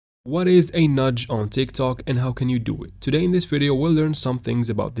What is a nudge on TikTok and how can you do it? Today in this video we'll learn some things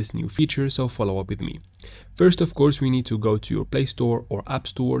about this new feature, so follow up with me. First, of course, we need to go to your Play Store or App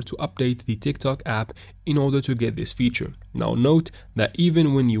Store to update the TikTok app in order to get this feature. Now note that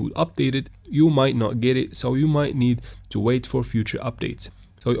even when you update it, you might not get it, so you might need to wait for future updates.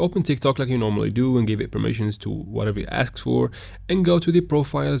 So you open TikTok like you normally do and give it permissions to whatever it asks for, and go to the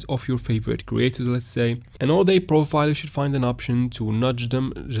profiles of your favorite creators, let's say. And all their profile, you should find an option to nudge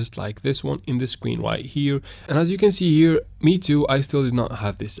them, just like this one in the screen right here. And as you can see here, me too, I still did not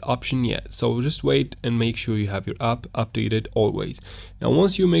have this option yet. So just wait and make sure you have your app updated always. Now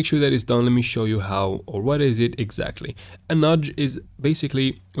once you make sure that it's done, let me show you how or what is it exactly. A nudge is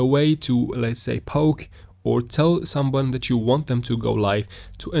basically a way to, let's say, poke or tell someone that you want them to go live,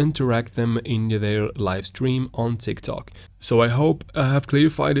 to interact them in their live stream on TikTok. So I hope I have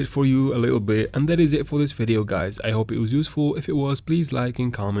clarified it for you a little bit, and that is it for this video, guys. I hope it was useful. If it was, please like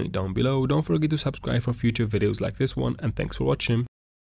and comment down below. Don't forget to subscribe for future videos like this one, and thanks for watching.